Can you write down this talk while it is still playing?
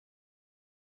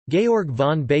Georg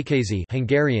von Békésy,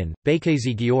 Hungarian,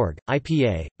 Békésy Georg,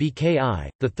 IPA, BKI,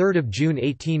 the 3rd of June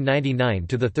 1899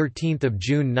 to the 13th of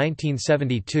June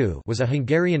 1972, was a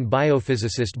Hungarian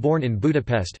biophysicist born in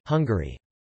Budapest, Hungary.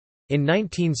 In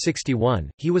 1961,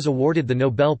 he was awarded the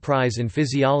Nobel Prize in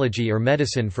Physiology or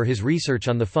Medicine for his research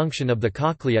on the function of the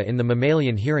cochlea in the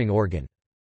mammalian hearing organ.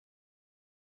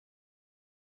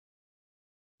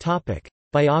 Topic: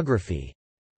 Biography.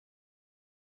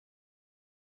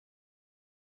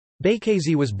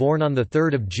 Békésy was born on 3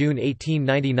 June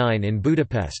 1899 in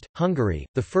Budapest, Hungary,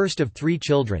 the first of three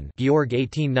children, Georg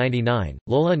 1899,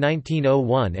 Lola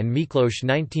 1901 and Miklós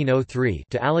 1903,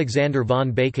 to Alexander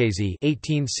von Békésy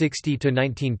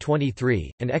 (1860–1923),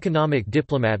 an economic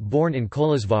diplomat born in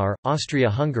Kolozsvár,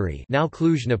 Austria-Hungary, now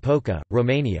Cluj-Napoca,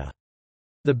 Romania.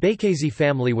 The Békésy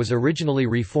family was originally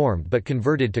Reformed but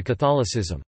converted to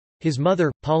Catholicism. His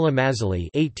mother, Paula Mazali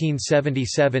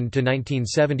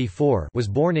 (1877–1974), was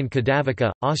born in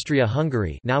Kadavica,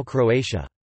 Austria-Hungary, now Croatia.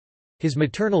 His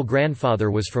maternal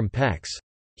grandfather was from Pécs.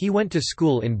 He went to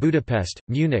school in Budapest,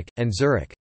 Munich, and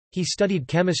Zurich. He studied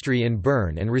chemistry in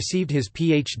Bern and received his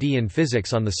PhD in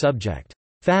physics on the subject,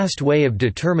 "Fast way of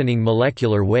determining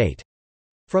molecular weight,"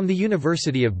 from the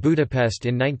University of Budapest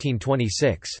in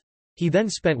 1926. He then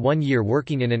spent 1 year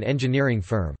working in an engineering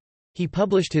firm. He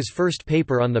published his first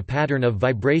paper on the pattern of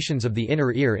vibrations of the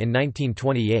inner ear in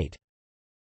 1928.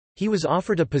 He was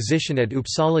offered a position at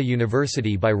Uppsala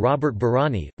University by Robert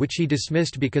Bárányi, which he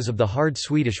dismissed because of the hard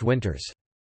Swedish winters.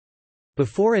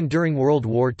 Before and during World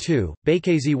War II,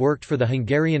 Békésy worked for the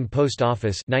Hungarian Post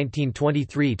Office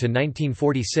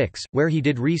 1923–1946, where he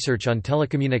did research on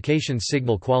telecommunications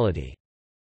signal quality.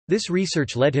 This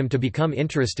research led him to become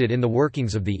interested in the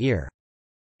workings of the ear.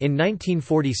 In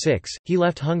 1946, he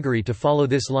left Hungary to follow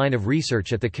this line of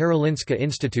research at the Karolinska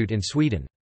Institute in Sweden.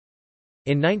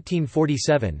 In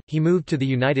 1947, he moved to the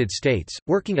United States,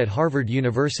 working at Harvard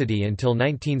University until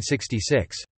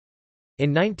 1966. In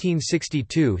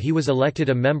 1962 he was elected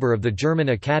a member of the German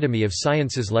Academy of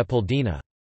Sciences Leopoldina.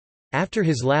 After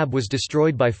his lab was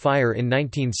destroyed by fire in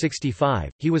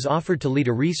 1965, he was offered to lead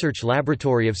a research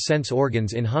laboratory of sense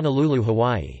organs in Honolulu,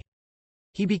 Hawaii.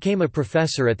 He became a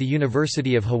professor at the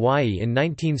University of Hawaii in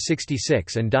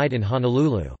 1966 and died in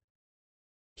Honolulu.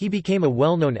 He became a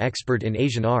well-known expert in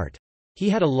Asian art. He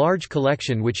had a large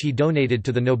collection which he donated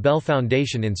to the Nobel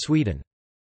Foundation in Sweden.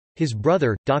 His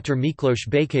brother, Dr. Miklós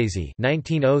Békésy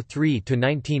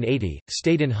 (1903–1980),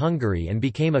 stayed in Hungary and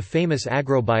became a famous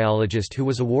agrobiologist who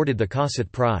was awarded the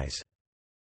Kossuth Prize.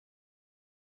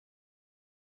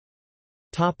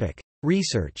 Topic: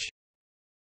 Research.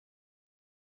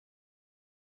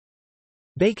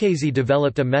 Békésy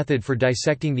developed a method for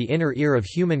dissecting the inner ear of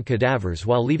human cadavers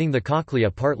while leaving the cochlea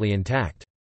partly intact.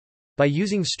 By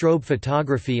using strobe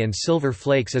photography and silver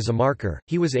flakes as a marker,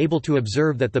 he was able to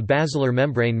observe that the basilar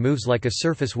membrane moves like a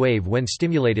surface wave when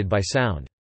stimulated by sound.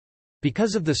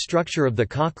 Because of the structure of the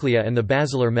cochlea and the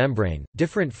basilar membrane,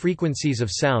 different frequencies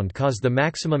of sound cause the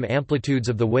maximum amplitudes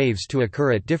of the waves to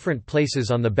occur at different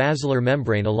places on the basilar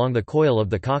membrane along the coil of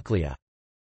the cochlea.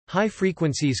 High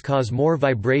frequencies cause more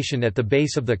vibration at the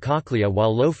base of the cochlea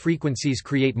while low frequencies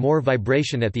create more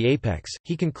vibration at the apex.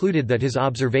 He concluded that his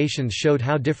observations showed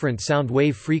how different sound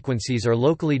wave frequencies are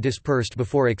locally dispersed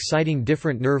before exciting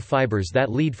different nerve fibers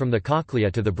that lead from the cochlea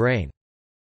to the brain.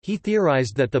 He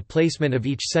theorized that the placement of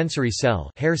each sensory cell,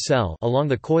 hair cell along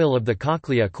the coil of the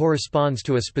cochlea corresponds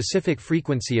to a specific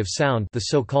frequency of sound, the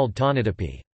so-called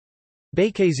tonotopy.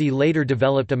 Békésy later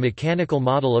developed a mechanical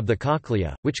model of the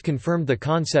cochlea, which confirmed the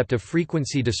concept of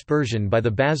frequency dispersion by the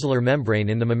basilar membrane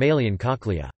in the mammalian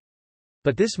cochlea.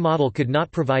 But this model could not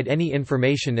provide any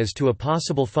information as to a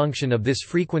possible function of this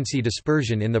frequency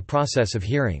dispersion in the process of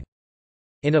hearing.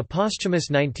 In a posthumous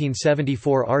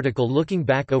 1974 article looking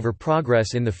back over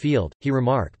progress in the field, he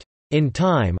remarked, "In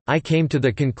time, I came to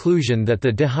the conclusion that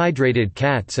the dehydrated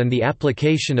cats and the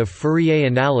application of Fourier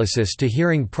analysis to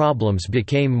hearing problems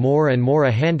became more and more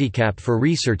a handicap for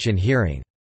research in hearing."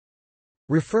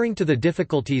 Referring to the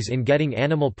difficulties in getting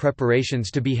animal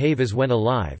preparations to behave as when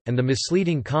alive, and the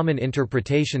misleading common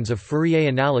interpretations of Fourier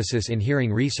analysis in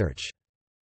hearing research.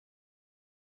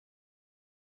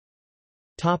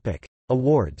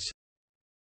 Awards.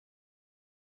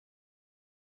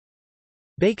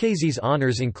 Békésy's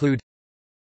honors include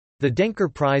the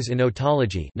Denker Prize in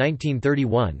Otology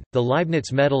 1931, the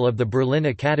Leibniz Medal of the Berlin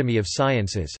Academy of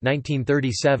Sciences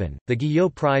 1937, the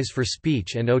Guyot Prize for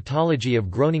Speech and Otology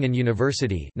of Groningen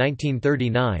University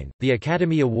 1939, the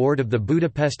Academy Award of the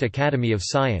Budapest Academy of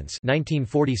Science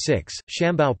 1946,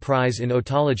 Schambau Prize in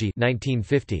Otology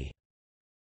 1950.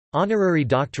 Honorary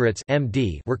doctorates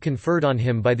MD were conferred on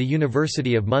him by the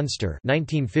University of Munster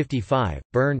 1955,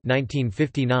 Bern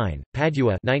 1959,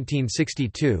 Padua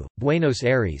 1962, Buenos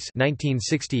Aires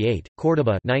 1968,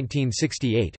 Córdoba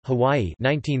 1968, Hawaii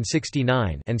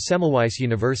 1969, and Semmelweis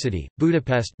University,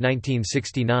 Budapest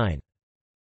 1969.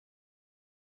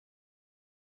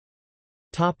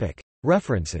 Topic: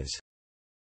 References.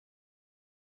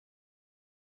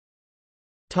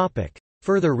 Topic: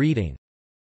 Further reading.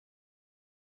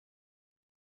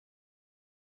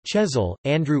 Chesil,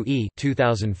 Andrew E.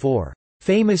 2004.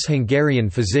 Famous Hungarian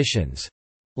Physicians.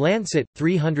 Lancet,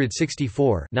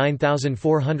 364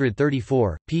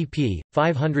 9434, pp.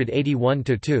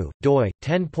 581-2, doi,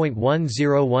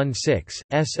 10.1016,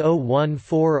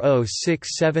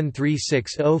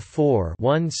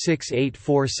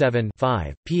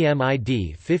 S0140673604-16847-5,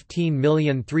 PMID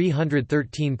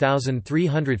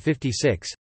 15313356.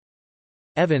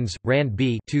 Evans, Rand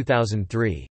B.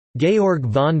 2003. Georg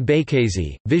von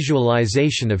Békésy,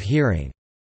 Visualization of Hearing.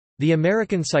 The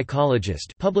American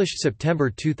Psychologist, published September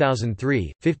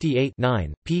 2003, 58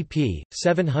 9, pp.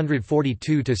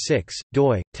 742-6,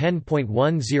 doi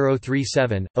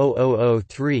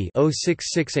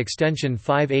 10.1037/0003-066 extension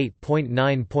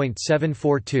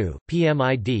 58.9.742,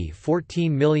 PMID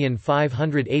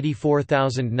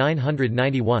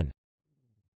 14584991.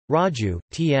 Raju,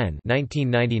 T. N.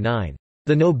 1999.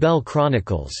 The Nobel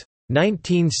Chronicles.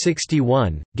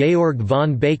 1961, Georg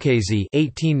von Békésy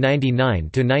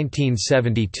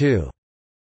 (1899–1972).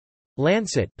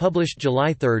 Lancet, published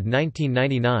July 3,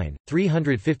 1999,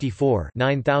 354,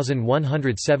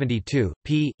 9172,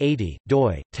 p. 80,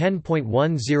 doi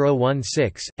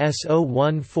 10.1016,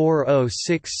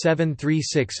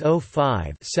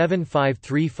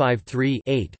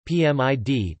 S0140673605-75353-8,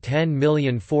 PMID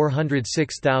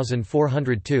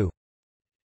 10406402.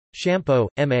 Champeau,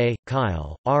 M. A.,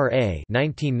 Kyle, R. A.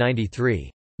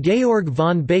 1993. Georg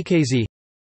von Békésy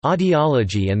 –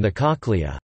 Audiology and the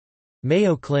Cochlea.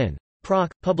 Mayo Clin.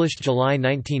 Proc. Published July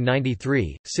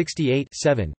 1993, 68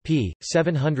 7, p.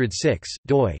 706,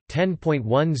 doi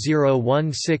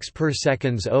 10.1016 per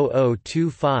seconds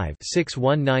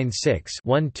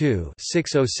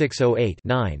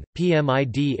 0025-6196-12-60608-9,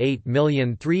 PMID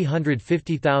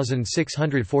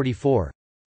 8350644.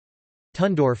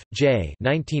 Tundorf, J.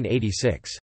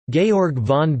 1986. Georg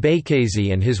von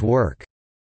Békésy and His Work.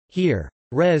 Here.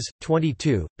 Res.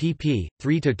 22, pp.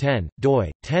 3–10, doi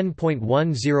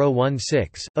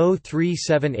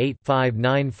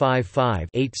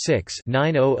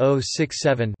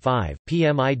 10.1016/0378-5955-86-90067-5,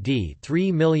 PMID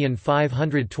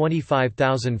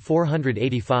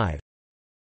 3525485.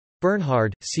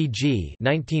 Bernhard, C. G.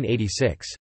 1986.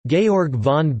 Georg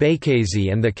von Békésy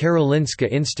and the Karolinska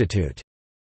Institute.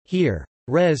 Here.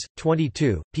 Res.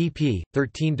 22, pp.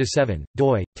 13–7,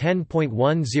 doi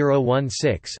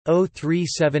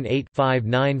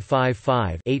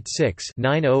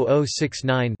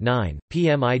 10.1016/0378-5955-86-90069-9,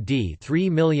 PMID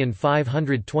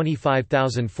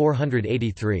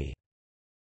 3525483.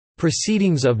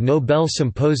 Proceedings of Nobel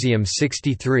Symposium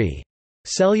 63.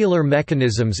 Cellular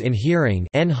Mechanisms in Hearing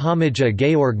N. Homage a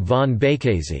Georg von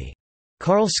Békésy.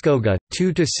 Karlskoga,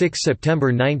 2–6 September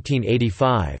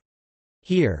 1985.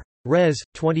 Here. Res.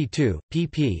 22,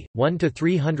 pp.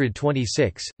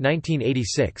 1–326,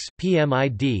 1986,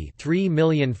 PMID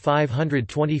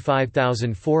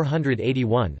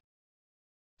 3525481.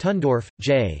 Tundorf,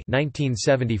 J.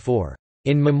 1974.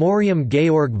 In Memoriam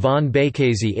Georg von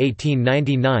Békésy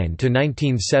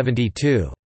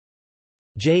 1899–1972.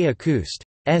 J. Acust.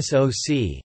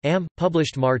 SOC. Am.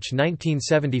 Published March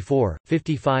 1974,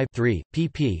 55 3,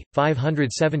 pp.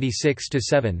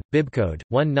 576–7, bibcode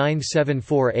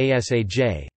 1974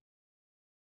 ASAJ.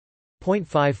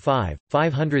 .55,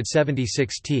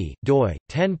 576T, doi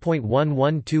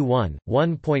 10.1121,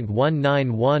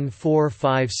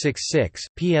 1.191456,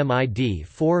 PMID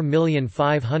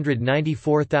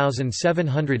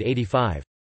 4594785.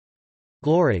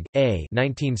 Glorig, A.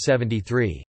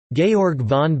 1973. Georg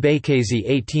von Békésy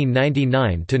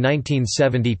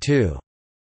 1899–1972.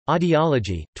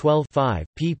 Audiology, 12 5,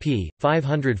 pp.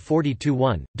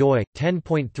 542-1, doi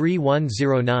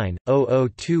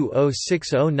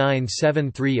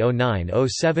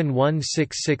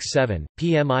 10.3109/002060973090716667,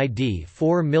 PMID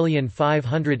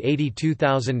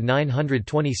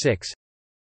 4582926.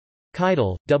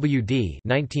 Keidel, W. D.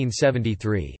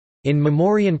 1973. In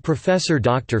Memoriam Professor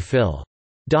Dr. Phil.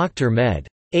 Dr. Med.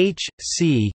 H.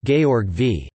 C. Georg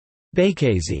v.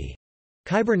 Békésy.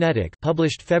 Kybernetic,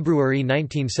 published February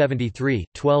 1973,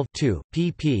 12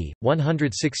 pp.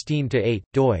 116-8,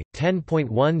 doi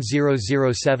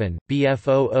 10.1007,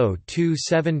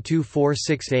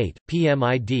 bf00272468,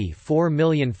 PMID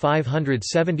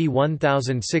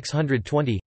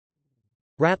 4571620.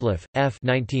 Ratliff, F.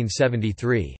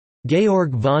 1973.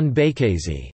 Georg von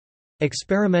Békésy.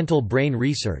 Experimental Brain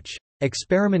Research.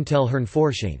 Experimentelle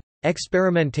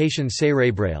Experimentation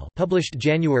cérébrale, published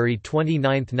January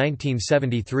 29,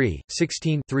 1973,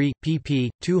 16 pp.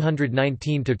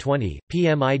 219-20,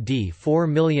 PMID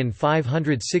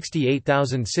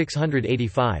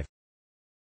 4568685.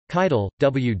 Keidel,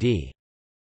 W.D.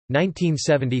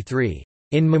 1973.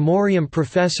 In Memoriam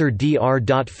Professor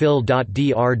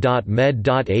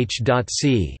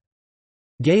Dr.Phil.Dr.Med.H.C.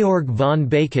 Georg von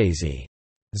Békésy.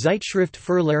 Zeitschrift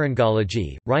für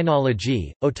Laryngologie,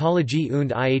 Rhinologie, Otologie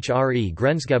und ihre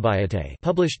Grenzgebiete,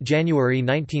 published January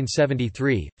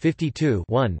 1973, 52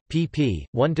 pp.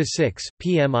 1-6,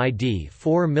 PMID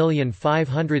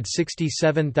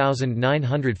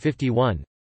 4567951.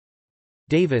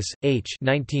 Davis, H.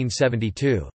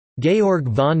 1972.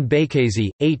 Georg von Békésy,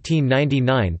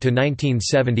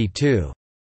 1899–1972.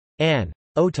 Ann.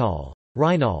 Otal.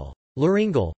 Rhinol.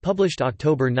 Laryngol, published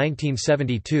October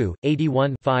 1972,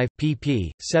 81 5,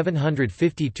 pp.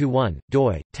 750-1,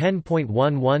 doi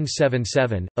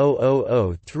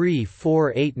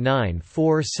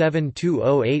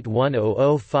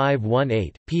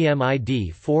 10.1177/0003489472081000518,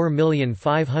 PMID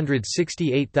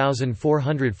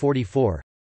 4568444.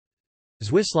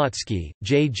 Zwislotsky,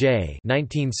 J. J.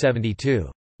 1972.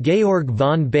 Georg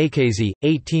von Békésy,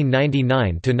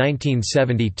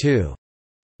 1899–1972.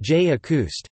 J.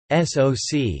 Acoust.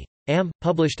 SOC. Am.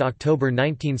 Published October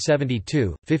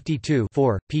 1972, 52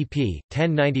 4, pp.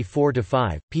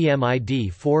 1094-5,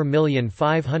 PMID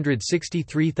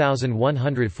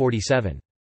 4563147.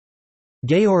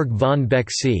 Georg von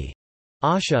Békésy.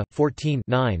 Asha, 14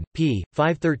 9, p.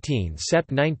 513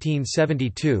 Sep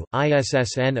 1972,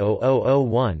 ISSN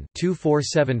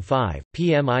 0001-2475,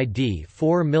 PMID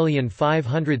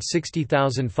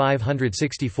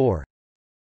 4560564.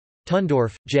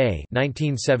 Tundorf, J.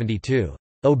 1972.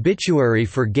 Obituary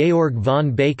for Georg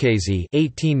von Békésy,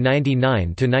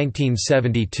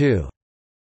 1899–1972.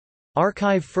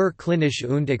 Archiv für klinische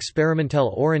und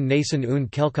experimentelle Ohren-Nasen- und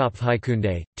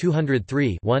Kehlkopfheilkunde,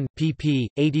 203 pp.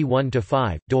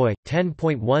 81-5, doi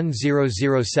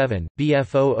 10.1007,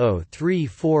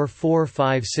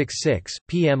 bf00344566,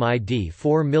 PMID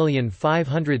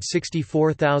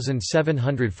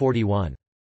 4564741.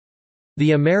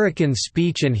 The American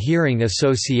Speech and Hearing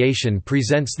Association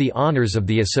presents the honors of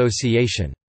the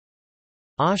association.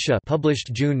 Asha,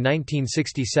 published June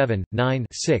 1967, 9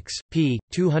 6, p.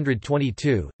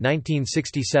 222,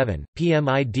 1967,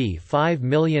 PMID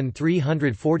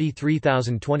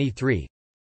 5343023.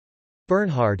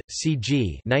 Bernhard, C.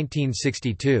 G.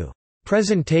 1962.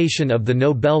 Presentation of the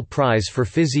Nobel Prize for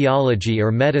Physiology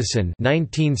or Medicine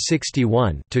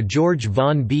 1961 to Georg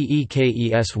von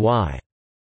Békésy.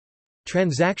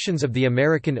 Transactions of the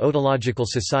American Otological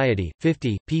Society,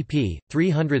 50, pp.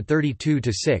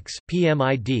 332-6,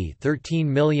 PMID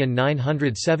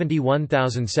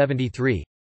 13971073.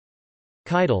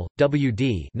 Keidel, W.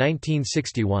 D.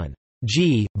 1961.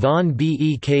 G. von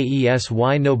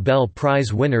Békésy Nobel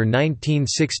Prize winner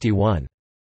 1961.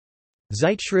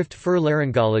 Zeitschrift für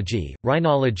Laryngologie,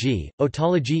 Rhinologie,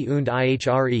 Otologie und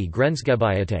ihre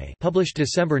Grenzgebiete, published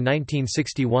December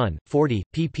 1961, 40,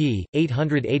 pp.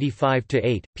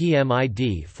 885-8,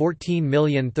 PMID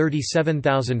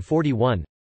 14037041.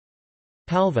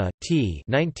 Palva, T.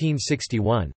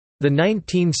 1961. The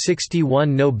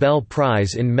 1961 Nobel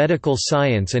Prize in Medical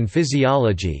Science and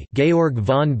Physiology, Georg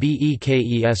von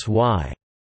Békésy.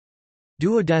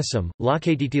 Duodecim,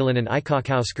 Lakatitilan and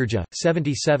Ikakauskerja,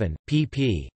 77,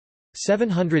 pp.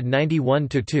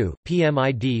 791-2,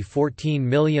 PMID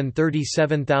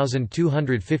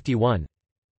 14037251.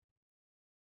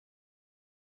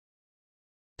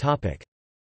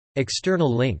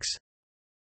 External links.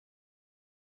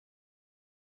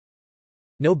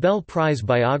 Nobel Prize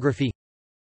biography.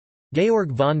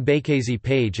 Georg von Békésy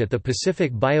page at the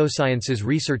Pacific Biosciences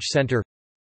Research Center.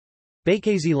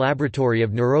 Békésy Laboratory of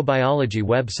Neurobiology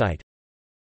website.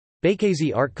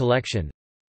 Békésy Art Collection.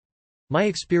 My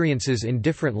Experiences in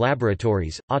Different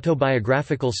Laboratories,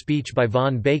 autobiographical speech by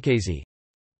von Békésy.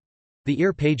 The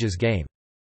Ear Pages Game